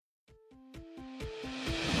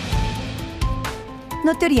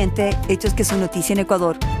No te oriente, hechos que son noticia en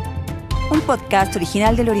Ecuador. Un podcast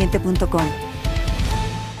original del oriente.com.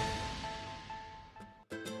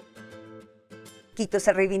 Quito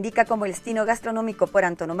se reivindica como el destino gastronómico por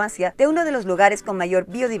antonomasia de uno de los lugares con mayor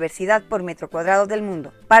biodiversidad por metro cuadrado del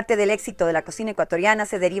mundo. Parte del éxito de la cocina ecuatoriana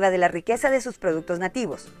se deriva de la riqueza de sus productos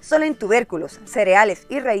nativos. Solo en tubérculos, cereales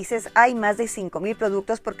y raíces hay más de 5.000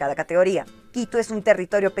 productos por cada categoría. Quito es un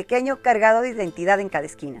territorio pequeño cargado de identidad en cada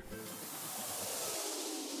esquina.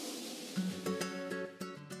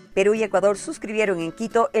 Perú y Ecuador suscribieron en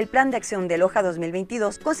Quito el Plan de Acción de Loja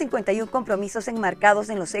 2022 con 51 compromisos enmarcados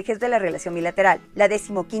en los ejes de la relación bilateral. La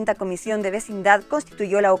 15ª Comisión de Vecindad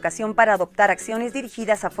constituyó la ocasión para adoptar acciones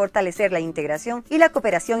dirigidas a fortalecer la integración y la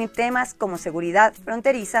cooperación en temas como seguridad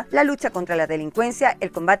fronteriza, la lucha contra la delincuencia,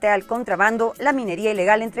 el combate al contrabando, la minería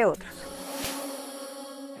ilegal, entre otros.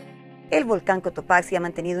 El volcán Cotopaxi ha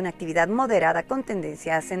mantenido una actividad moderada con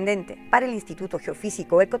tendencia ascendente. Para el Instituto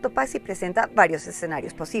Geofísico, el Cotopaxi presenta varios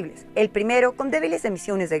escenarios posibles. El primero, con débiles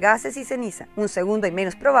emisiones de gases y ceniza. Un segundo y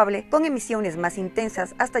menos probable, con emisiones más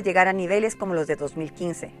intensas hasta llegar a niveles como los de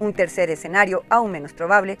 2015. Un tercer escenario, aún menos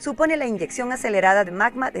probable, supone la inyección acelerada de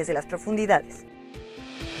magma desde las profundidades.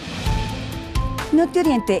 No te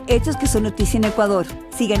oriente, hechos que son noticia en Ecuador.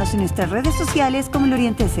 Síguenos en nuestras redes sociales como El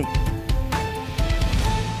Oriente C.